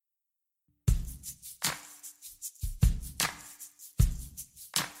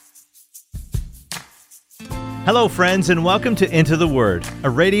Hello, friends, and welcome to Into the Word, a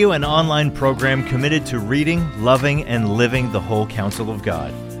radio and online program committed to reading, loving, and living the whole counsel of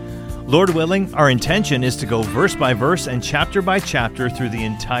God. Lord willing, our intention is to go verse by verse and chapter by chapter through the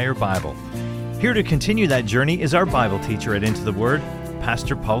entire Bible. Here to continue that journey is our Bible teacher at Into the Word,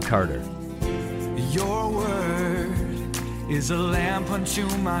 Pastor Paul Carter. Your word is a lamp unto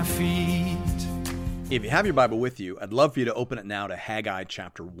my feet. If you have your Bible with you, I'd love for you to open it now to Haggai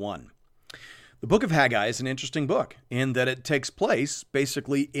chapter 1. The book of Haggai is an interesting book in that it takes place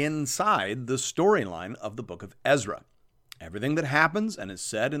basically inside the storyline of the book of Ezra. Everything that happens and is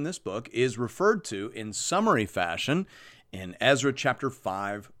said in this book is referred to in summary fashion in Ezra chapter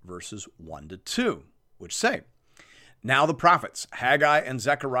 5, verses 1 to 2, which say, "Now the prophets, Haggai and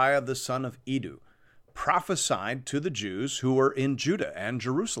Zechariah the son of Iddo, prophesied to the Jews who were in Judah and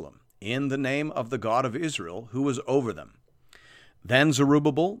Jerusalem in the name of the God of Israel who was over them. Then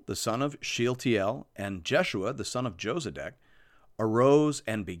Zerubbabel, the son of Shealtiel, and Jeshua, the son of Jozadak, arose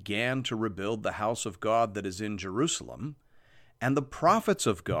and began to rebuild the house of God that is in Jerusalem, and the prophets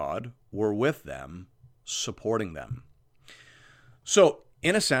of God were with them, supporting them." So,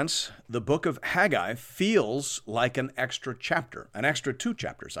 in a sense, the book of Haggai feels like an extra chapter, an extra 2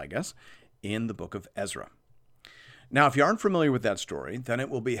 chapters, I guess, in the book of Ezra. Now, if you aren't familiar with that story, then it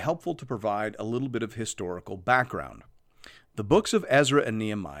will be helpful to provide a little bit of historical background. The books of Ezra and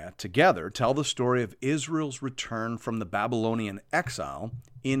Nehemiah together tell the story of Israel's return from the Babylonian exile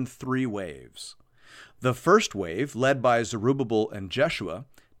in 3 waves. The first wave, led by Zerubbabel and Jeshua,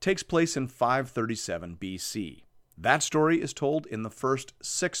 takes place in 537 BC. That story is told in the first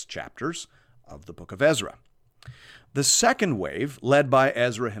 6 chapters of the book of Ezra. The second wave, led by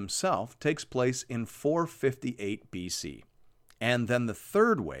Ezra himself, takes place in 458 BC. And then the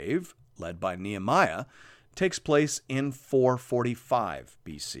third wave, led by Nehemiah, takes place in 445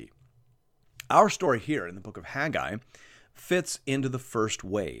 BC. Our story here in the book of Haggai fits into the first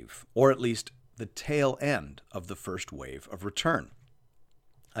wave, or at least the tail end of the first wave of return.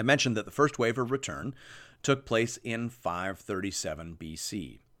 I mentioned that the first wave of return took place in 537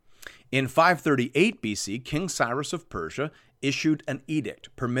 BC. In 538 BC, King Cyrus of Persia issued an edict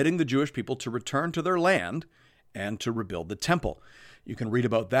permitting the Jewish people to return to their land and to rebuild the temple. You can read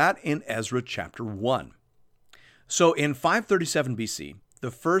about that in Ezra chapter 1. So in 537 BC,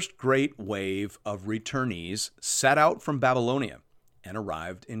 the first great wave of returnees set out from Babylonia and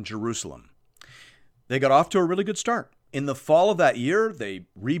arrived in Jerusalem. They got off to a really good start. In the fall of that year, they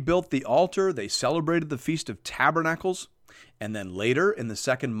rebuilt the altar, they celebrated the Feast of Tabernacles, and then later, in the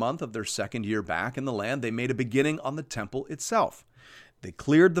second month of their second year back in the land, they made a beginning on the temple itself. They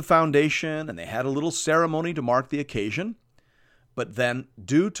cleared the foundation and they had a little ceremony to mark the occasion. But then,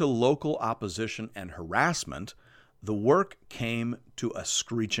 due to local opposition and harassment, the work came to a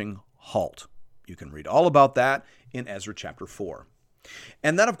screeching halt. You can read all about that in Ezra chapter 4.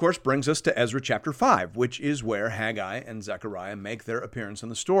 And that, of course, brings us to Ezra chapter 5, which is where Haggai and Zechariah make their appearance in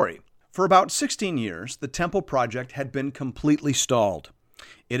the story. For about 16 years, the temple project had been completely stalled.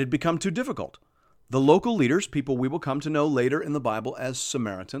 It had become too difficult. The local leaders, people we will come to know later in the Bible as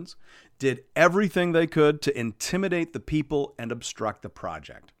Samaritans, did everything they could to intimidate the people and obstruct the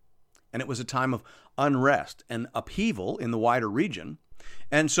project. And it was a time of unrest and upheaval in the wider region.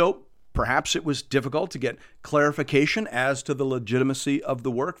 And so perhaps it was difficult to get clarification as to the legitimacy of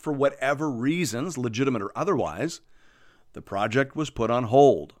the work for whatever reasons, legitimate or otherwise. The project was put on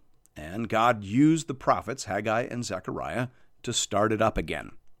hold, and God used the prophets, Haggai and Zechariah, to start it up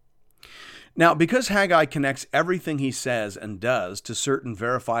again. Now, because Haggai connects everything he says and does to certain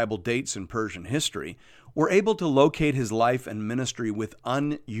verifiable dates in Persian history, we're able to locate his life and ministry with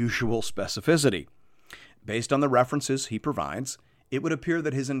unusual specificity. Based on the references he provides, it would appear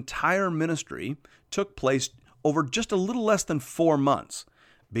that his entire ministry took place over just a little less than 4 months,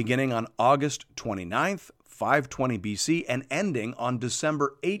 beginning on August 29th, 520 BC, and ending on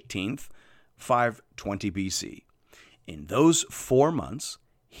December 18th, 520 BC. In those 4 months,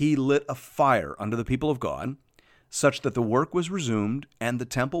 he lit a fire under the people of God, such that the work was resumed and the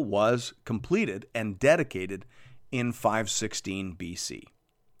temple was completed and dedicated in 516 BC.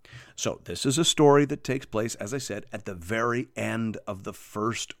 So this is a story that takes place, as I said, at the very end of the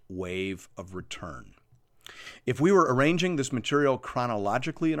first wave of return. If we were arranging this material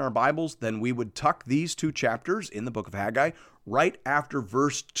chronologically in our Bibles, then we would tuck these 2 chapters in the book of Haggai right after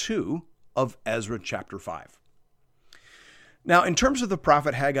verse 2 of Ezra chapter 5. Now, in terms of the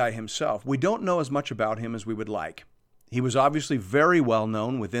prophet Haggai himself, we don't know as much about him as we would like. He was obviously very well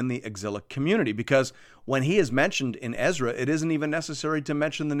known within the exilic community because when he is mentioned in Ezra, it isn't even necessary to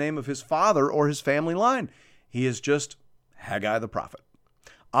mention the name of his father or his family line. He is just Haggai the prophet.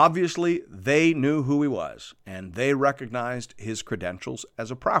 Obviously, they knew who he was, and they recognized his credentials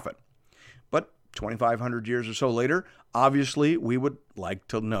as a prophet. But 2,500 years or so later, obviously, we would like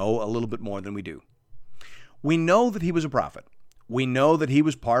to know a little bit more than we do. We know that he was a prophet. We know that he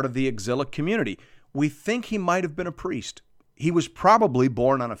was part of the exilic community. We think he might have been a priest. He was probably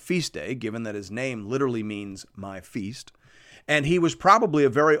born on a feast day, given that his name literally means my feast. And he was probably a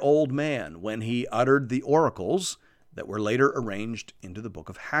very old man when he uttered the oracles that were later arranged into the book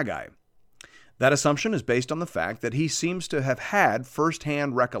of Haggai. That assumption is based on the fact that he seems to have had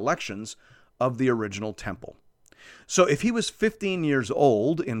firsthand recollections of the original temple. So if he was 15 years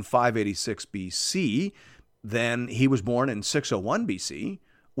old in 586 BC, then he was born in 601 BC,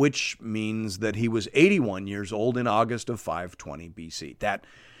 which means that he was 81 years old in August of 520 BC. That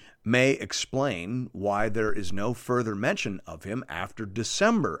may explain why there is no further mention of him after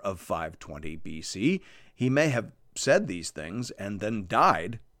December of 520 BC. He may have said these things and then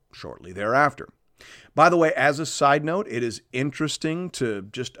died shortly thereafter. By the way, as a side note, it is interesting to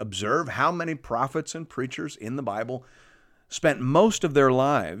just observe how many prophets and preachers in the Bible spent most of their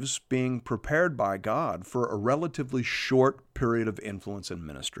lives being prepared by God for a relatively short period of influence and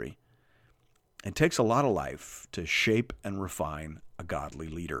ministry. It takes a lot of life to shape and refine a godly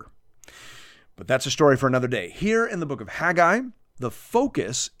leader. But that's a story for another day. Here in the book of Haggai, the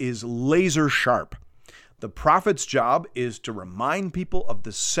focus is laser sharp. The prophet's job is to remind people of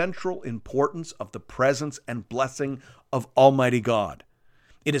the central importance of the presence and blessing of Almighty God.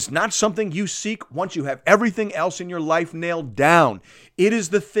 It is not something you seek once you have everything else in your life nailed down. It is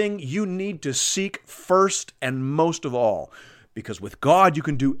the thing you need to seek first and most of all. Because with God, you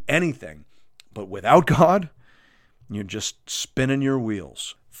can do anything. But without God, you're just spinning your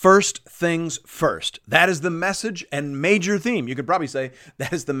wheels. First things first. That is the message and major theme. You could probably say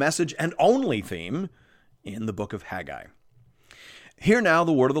that is the message and only theme in the book of Haggai. Hear now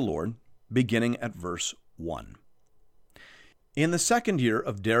the word of the Lord, beginning at verse 1. In the 2nd year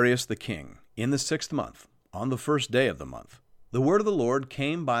of Darius the king, in the 6th month, on the 1st day of the month, the word of the Lord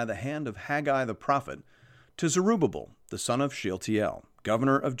came by the hand of Haggai the prophet to Zerubbabel, the son of Shealtiel,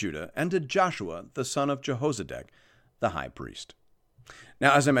 governor of Judah, and to Joshua, the son of Jehozadak, the high priest.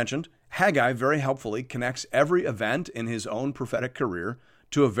 Now, as I mentioned, Haggai very helpfully connects every event in his own prophetic career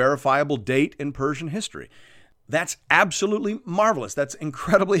to a verifiable date in Persian history. That's absolutely marvelous. That's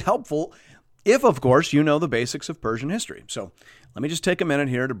incredibly helpful if, of course, you know the basics of Persian history. So let me just take a minute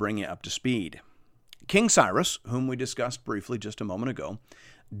here to bring you up to speed. King Cyrus, whom we discussed briefly just a moment ago,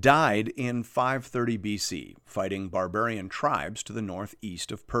 died in 530 BC, fighting barbarian tribes to the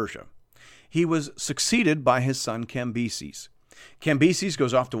northeast of Persia. He was succeeded by his son Cambyses. Cambyses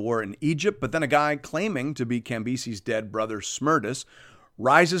goes off to war in Egypt, but then a guy claiming to be Cambyses' dead brother Smerdis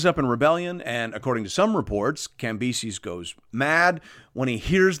rises up in rebellion, and according to some reports, Cambyses goes mad when he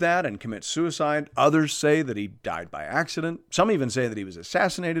hears that and commits suicide. Others say that he died by accident. Some even say that he was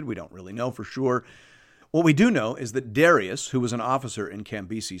assassinated. We don't really know for sure. What we do know is that Darius, who was an officer in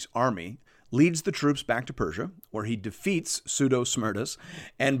Cambyses' army, leads the troops back to Persia, where he defeats Pseudo-Smerdis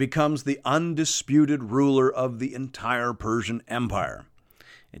and becomes the undisputed ruler of the entire Persian Empire.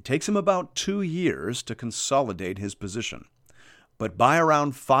 It takes him about 2 years to consolidate his position. But by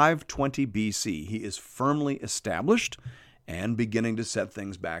around 520 BC, he is firmly established and beginning to set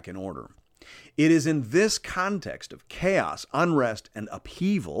things back in order. It is in this context of chaos, unrest, and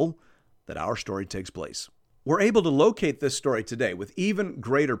upheaval that our story takes place. We're able to locate this story today with even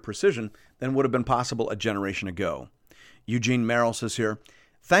greater precision than would have been possible a generation ago. Eugene Merrill says here,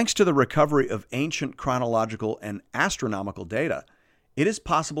 thanks to the recovery of ancient chronological and astronomical data, it is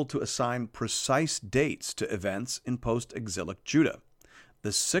possible to assign precise dates to events in post-exilic Judah.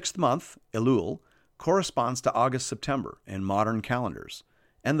 The 6th month, Elul, corresponds to August-September in modern calendars,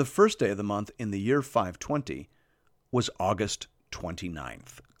 and the first day of the month in the year 520 was August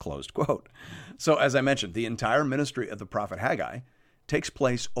 29th, closed quote. So as I mentioned, the entire ministry of the prophet Haggai takes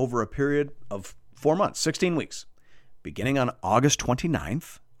place over a period of 4 months, 16 weeks, beginning on August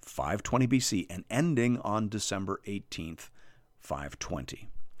 29th, 520 BC, and ending on December 18th, 520.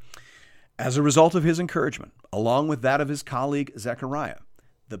 As a result of his encouragement, along with that of his colleague Zechariah,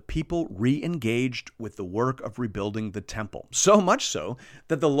 the people re-engaged with the work of rebuilding the temple. So much so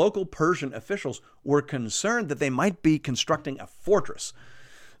that the local Persian officials were concerned that they might be constructing a fortress.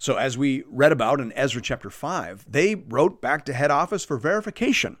 So as we read about in Ezra chapter 5, they wrote back to head office for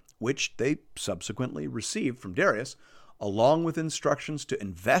verification, which they subsequently received from Darius, along with instructions to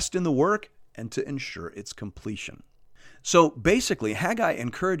invest in the work and to ensure its completion. So basically, Haggai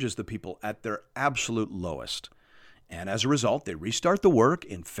encourages the people at their absolute lowest. And as a result, they restart the work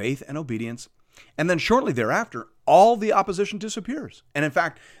in faith and obedience. And then shortly thereafter, all the opposition disappears. And in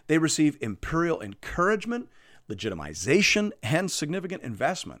fact, they receive imperial encouragement, legitimization, and significant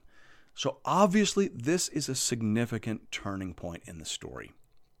investment. So obviously, this is a significant turning point in the story.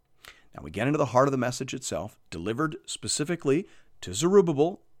 Now we get into the heart of the message itself, delivered specifically to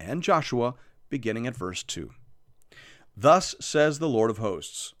Zerubbabel and Joshua, beginning at verse 2. Thus says the Lord of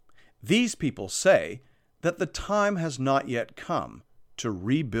hosts, these people say that the time has not yet come to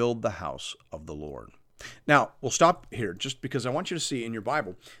rebuild the house of the Lord. Now, we'll stop here just because I want you to see in your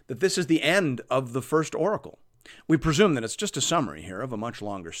Bible that this is the end of the first oracle. We presume that it's just a summary here of a much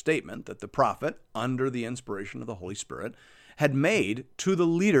longer statement that the prophet, under the inspiration of the Holy Spirit, had made to the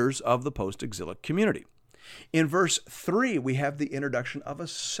leaders of the post-exilic community. In verse 3, we have the introduction of a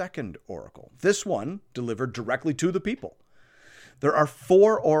second oracle, this one delivered directly to the people. There are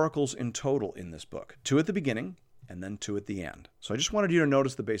 4 oracles in total in this book, 2 at the beginning and then 2 at the end. So I just wanted you to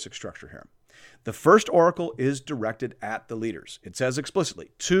notice the basic structure here. The first oracle is directed at the leaders. It says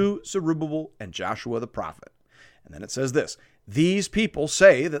explicitly, to Zerubbabel and Joshua the prophet. And then it says this, these people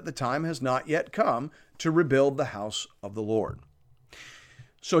say that the time has not yet come to rebuild the house of the Lord.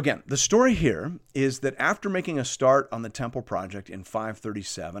 So again, the story here is that after making a start on the temple project in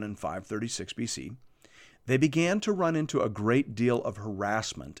 537 and 536 BC, they began to run into a great deal of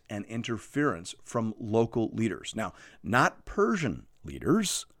harassment and interference from local leaders. Now, not Persian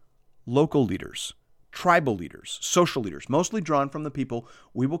leaders, local leaders, tribal leaders, social leaders, mostly drawn from the people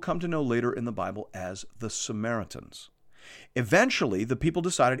we will come to know later in the Bible as the Samaritans. Eventually, the people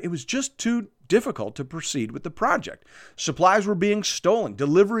decided it was just too difficult to proceed with the project. Supplies were being stolen,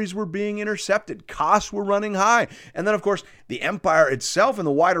 deliveries were being intercepted, costs were running high. And then, of course, the empire itself and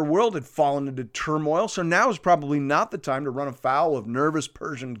the wider world had fallen into turmoil, so now is probably not the time to run afoul of nervous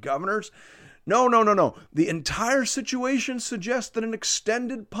Persian governors. No. The entire situation suggests that an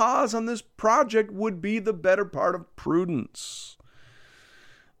extended pause on this project would be the better part of prudence.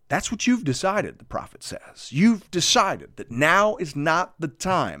 That's what you've decided, the prophet says. You've decided that now is not the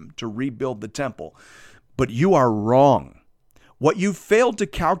time to rebuild the temple, but you are wrong. What you've failed to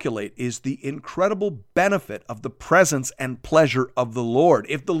calculate is the incredible benefit of the presence and pleasure of the Lord.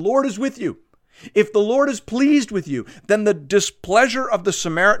 If the Lord is with you, if the Lord is pleased with you, then the displeasure of the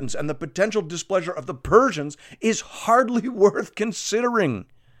Samaritans and the potential displeasure of the Persians is hardly worth considering.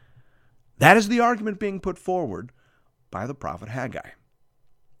 That is the argument being put forward by the prophet Haggai.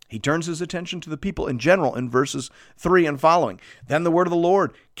 He turns his attention to the people in general in verses 3 and following. Then the word of the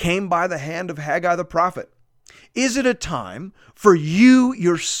Lord came by the hand of Haggai the prophet. Is it a time for you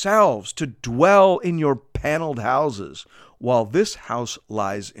yourselves to dwell in your paneled houses while this house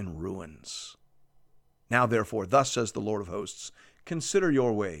lies in ruins? Now therefore, thus says the Lord of hosts, consider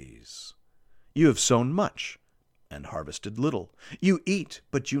your ways. You have sown much and harvested little. You eat,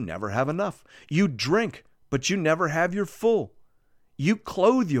 but you never have enough. You drink, but you never have your full. You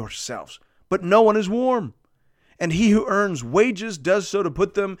clothe yourselves, but no one is warm. And he who earns wages does so to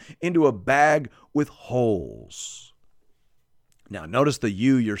put them into a bag with holes. Now, notice the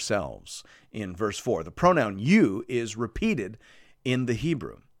you yourselves in verse 4. The pronoun you is repeated in the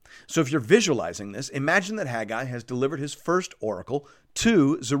Hebrew. So if you're visualizing this, imagine that Haggai has delivered his first oracle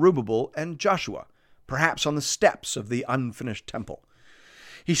to Zerubbabel and Joshua, perhaps on the steps of the unfinished temple.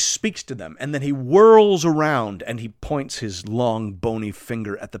 He speaks to them, and then he whirls around, and he points his long, bony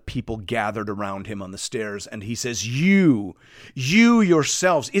finger at the people gathered around him on the stairs, and he says, you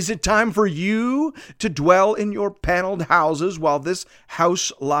yourselves, is it time for you to dwell in your paneled houses while this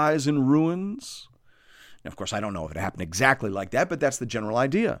house lies in ruins? Now, of course, I don't know if it happened exactly like that, but that's the general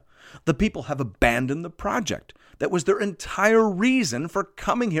idea. The people have abandoned the project. That was their entire reason for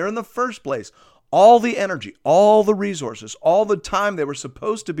coming here in the first place. All the energy, all the resources, all the time they were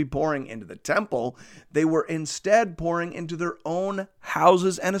supposed to be pouring into the temple, they were instead pouring into their own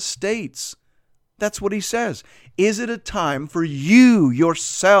houses and estates. That's what he says. Is it a time for you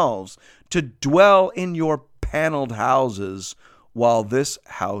yourselves to dwell in your paneled houses while this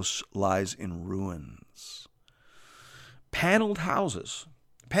house lies in ruins? Paneled houses.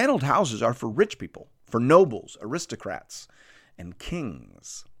 Paneled houses are for rich people, for nobles, aristocrats, and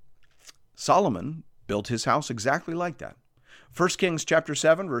kings. Solomon built his house exactly like that. 1 Kings chapter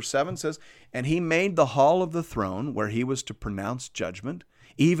 7, verse 7 says, and he made the hall of the throne where he was to pronounce judgment,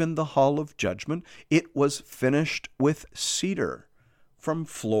 even the hall of judgment. It was finished with cedar from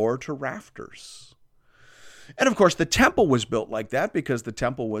floor to rafters. And of course, the temple was built like that because the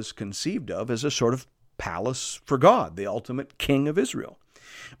temple was conceived of as a sort of palace for God, the ultimate king of Israel.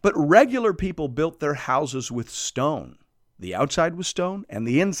 But regular people built their houses with stone. The outside was stone and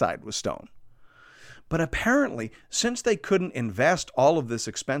the inside was stone. But apparently, since they couldn't invest all of this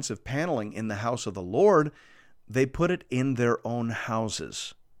expensive paneling in the house of the Lord, they put it in their own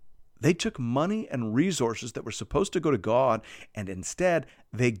houses. They took money and resources that were supposed to go to God, and instead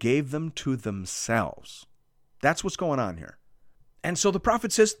they gave them to themselves. That's what's going on here. And so the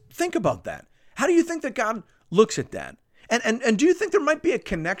prophet says, think about that. How do you think that God looks at that? And do you think there might be a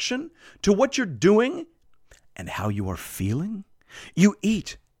connection to what you're doing and how you are feeling? You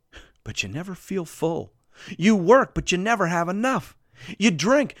eat, but you never feel full. You work, but you never have enough. You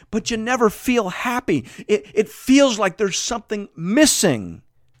drink, but you never feel happy. It feels like there's something missing.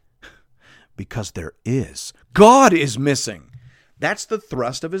 Because there is. God is missing. That's the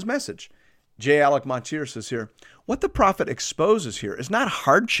thrust of his message. J. Alec Motyer says here, what the prophet exposes here is not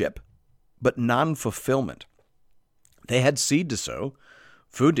hardship, but non-fulfillment. They had seed to sow,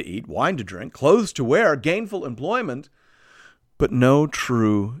 food to eat, wine to drink, clothes to wear, gainful employment, but no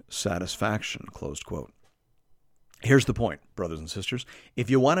true satisfaction, closed quote. Here's the point, brothers and sisters. If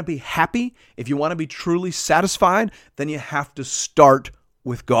you want to be happy, if you want to be truly satisfied, then you have to start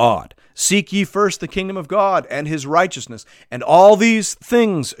with God. Seek ye first the kingdom of God and his righteousness, and all these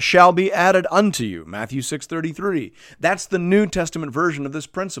things shall be added unto you. Matthew 6:33. That's the New Testament version of this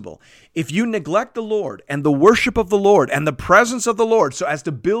principle. If you neglect the Lord and the worship of the Lord and the presence of the Lord so as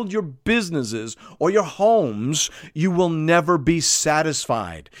to build your businesses or your homes, you will never be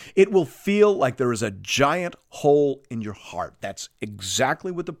satisfied. It will feel like there is a giant hole in your heart. That's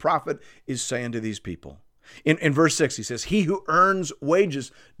exactly what the prophet is saying to these people. In verse 6, he says, he who earns wages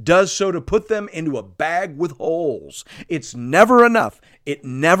does so to put them into a bag with holes. It's never enough. It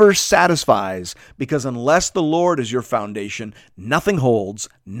never satisfies, because unless the Lord is your foundation, nothing holds,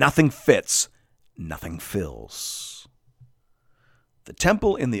 nothing fits, nothing fills. The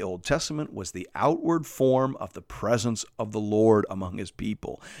temple in the Old Testament was the outward form of the presence of the Lord among his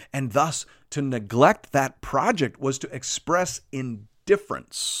people. And thus, to neglect that project was to express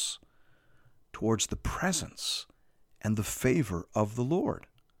indifference towards the presence and the favor of the Lord.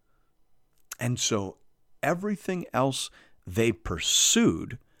 And so everything else they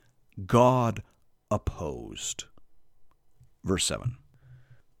pursued, God opposed. Verse 7.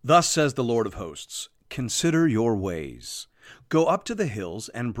 Thus says the Lord of hosts, consider your ways. Go up to the hills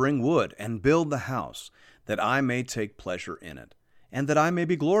and bring wood and build the house, that I may take pleasure in it, and that I may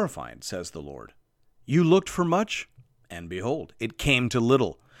be glorified, says the Lord. You looked for much, and behold, it came to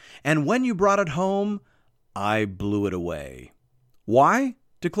little. And when you brought it home, I blew it away. Why,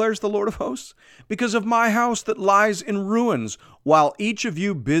 declares the Lord of hosts? Because of my house that lies in ruins, while each of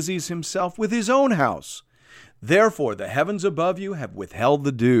you busies himself with his own house. Therefore the heavens above you have withheld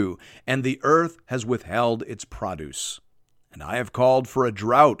the dew, and the earth has withheld its produce. And I have called for a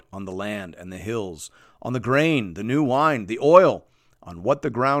drought on the land and the hills, on the grain, the new wine, the oil, on what the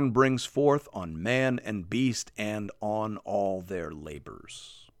ground brings forth, on man and beast, and on all their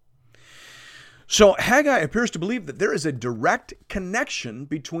labors. So Haggai appears to believe that there is a direct connection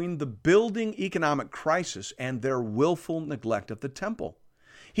between the building economic crisis and their willful neglect of the temple.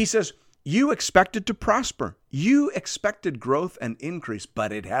 He says, you expected to prosper. You expected growth and increase,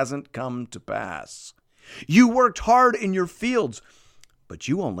 but it hasn't come to pass. You worked hard in your fields, but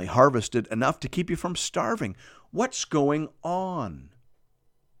you only harvested enough to keep you from starving. What's going on?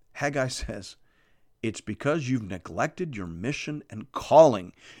 Haggai says, it's because you've neglected your mission and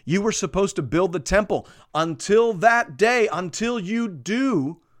calling. You were supposed to build the temple. Until that day, until you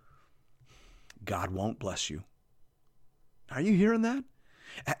do, God won't bless you. Are you hearing that?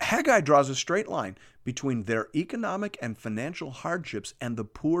 Haggai draws a straight line between their economic and financial hardships and the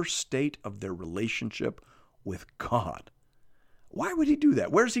poor state of their relationship with God. Why would he do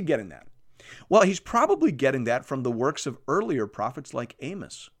that? Where's he getting that? Well, he's probably getting that from the works of earlier prophets like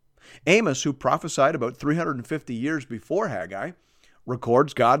Amos. Amos, who prophesied about 350 years before Haggai,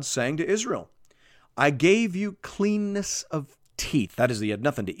 records God saying to Israel, I gave you cleanness of teeth. That is, you had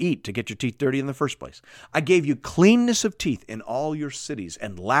nothing to eat to get your teeth dirty in the first place. I gave you cleanness of teeth in all your cities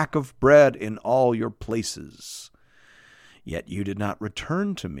and lack of bread in all your places. Yet you did not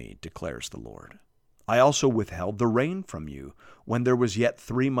return to me, declares the Lord. I also withheld the rain from you when there was yet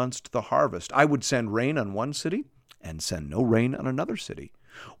 3 months to the harvest. I would send rain on one city and send no rain on another city.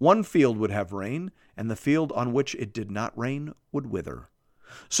 One field would have rain, and the field on which it did not rain would wither.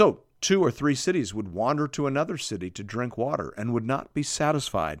 So 2 or 3 cities would wander to another city to drink water and would not be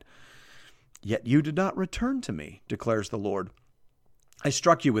satisfied. Yet you did not return to me, declares the Lord. I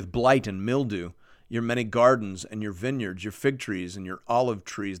struck you with blight and mildew, your many gardens and your vineyards, your fig trees and your olive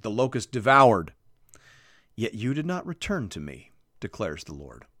trees, the locust devoured. Yet you did not return to me, declares the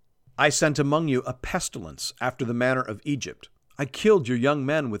Lord. I sent among you a pestilence after the manner of Egypt. I killed your young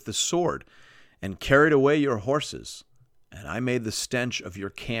men with the sword and carried away your horses. And I made the stench of your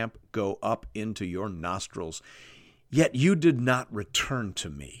camp go up into your nostrils. Yet you did not return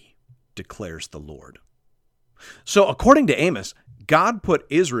to me, declares the Lord. So according to Amos, God put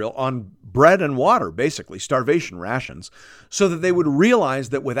Israel on bread and water, basically starvation rations, so that they would realize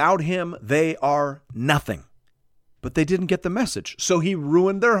that without him, they are nothing. But they didn't get the message, so he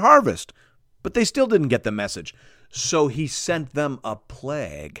ruined their harvest. But they still didn't get the message, so he sent them a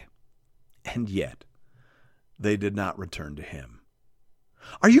plague. And yet, they did not return to him.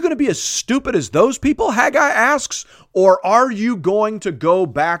 Are you going to be as stupid as those people, Haggai asks, or are you going to go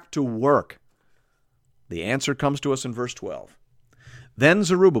back to work? The answer comes to us in verse 12. Then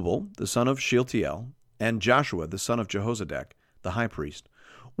Zerubbabel, the son of Shealtiel, and Joshua, the son of Jehozadak, the high priest,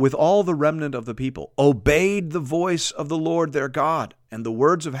 with all the remnant of the people, obeyed the voice of the Lord their God and the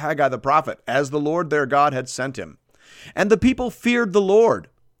words of Haggai the prophet, as the Lord their God had sent him. And the people feared the Lord.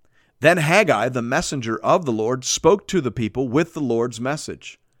 Then Haggai, the messenger of the Lord, spoke to the people with the Lord's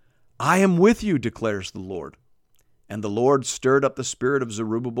message. I am with you, declares the Lord. And the Lord stirred up the spirit of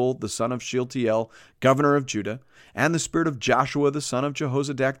Zerubbabel, the son of Shealtiel, governor of Judah, and the spirit of Joshua, the son of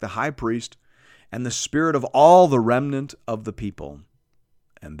Jehozadak, the high priest, and the spirit of all the remnant of the people.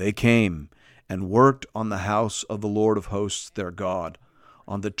 And they came and worked on the house of the Lord of hosts their God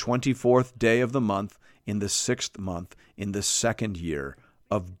on the 24th day of the month, in the 6th month, in the 2nd year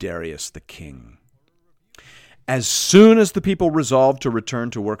of Darius the king. As soon as the people resolved to return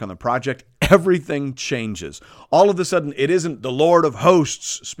to work on the project, everything changes. All of a sudden, it isn't the Lord of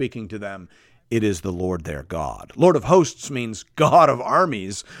hosts speaking to them. It is the Lord their God. Lord of hosts means God of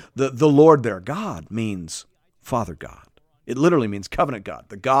armies. The Lord their God means Father God. It literally means covenant God,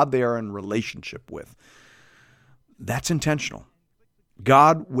 the God they are in relationship with. That's intentional.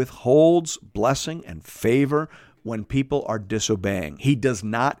 God withholds blessing and favor when people are disobeying. He does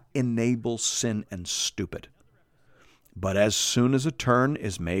not enable sin and stupid. But as soon as a turn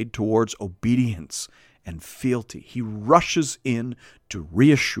is made towards obedience and fealty, he rushes in to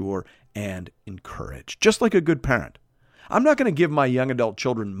reassure and encourage, just like a good parent. I'm not going to give my young adult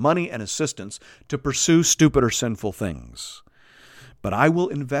children money and assistance to pursue stupid or sinful things, but I will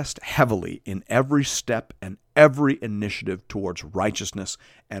invest heavily in every step and every initiative towards righteousness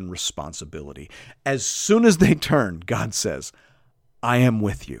and responsibility. As soon as they turn, God says, I am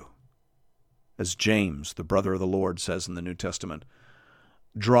with you. As James, the brother of the Lord, says in the New Testament,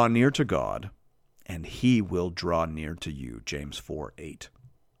 draw near to God, and he will draw near to you, James 4:8.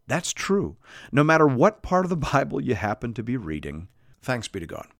 That's true. No matter what part of the Bible you happen to be reading, thanks be to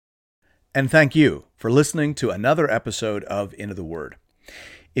God. And thank you for listening to another episode of Into the Word.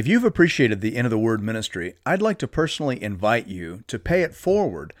 If you've appreciated the Into the Word ministry, I'd like to personally invite you to pay it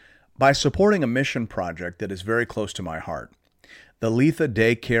forward by supporting a mission project that is very close to my heart. The Letha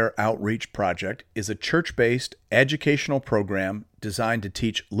Daycare Outreach Project is a church-based educational program designed to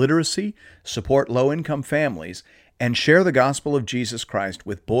teach literacy, support low-income families, and share the gospel of Jesus Christ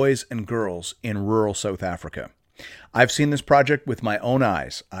with boys and girls in rural South Africa. I've seen this project with my own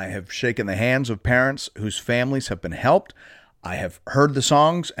eyes. I have shaken the hands of parents whose families have been helped. I have heard the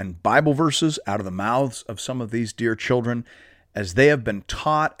songs and Bible verses out of the mouths of some of these dear children as they have been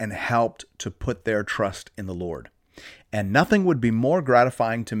taught and helped to put their trust in the Lord. And nothing would be more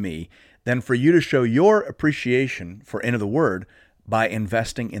gratifying to me than for you to show your appreciation for Into the Word by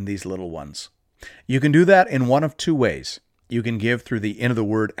investing in these little ones. You can do that in one of two ways. You can give through the Into the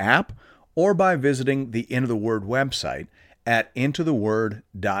Word app or by visiting the Into the Word website at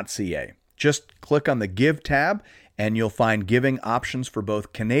intotheword.ca. Just click on the Give tab and you'll find giving options for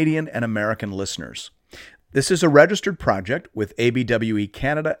both Canadian and American listeners. This is a registered project with ABWE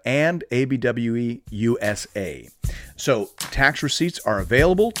Canada and ABWE USA. So tax receipts are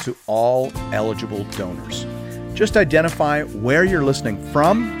available to all eligible donors. Just identify where you're listening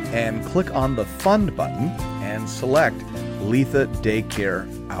from and click on the Fund button and select Letha Daycare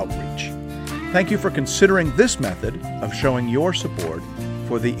Outreach. Thank you for considering this method of showing your support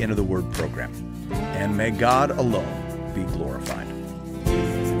for the Into the Word program. And may God alone be glorified.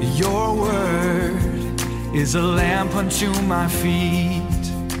 Your word is a lamp unto my feet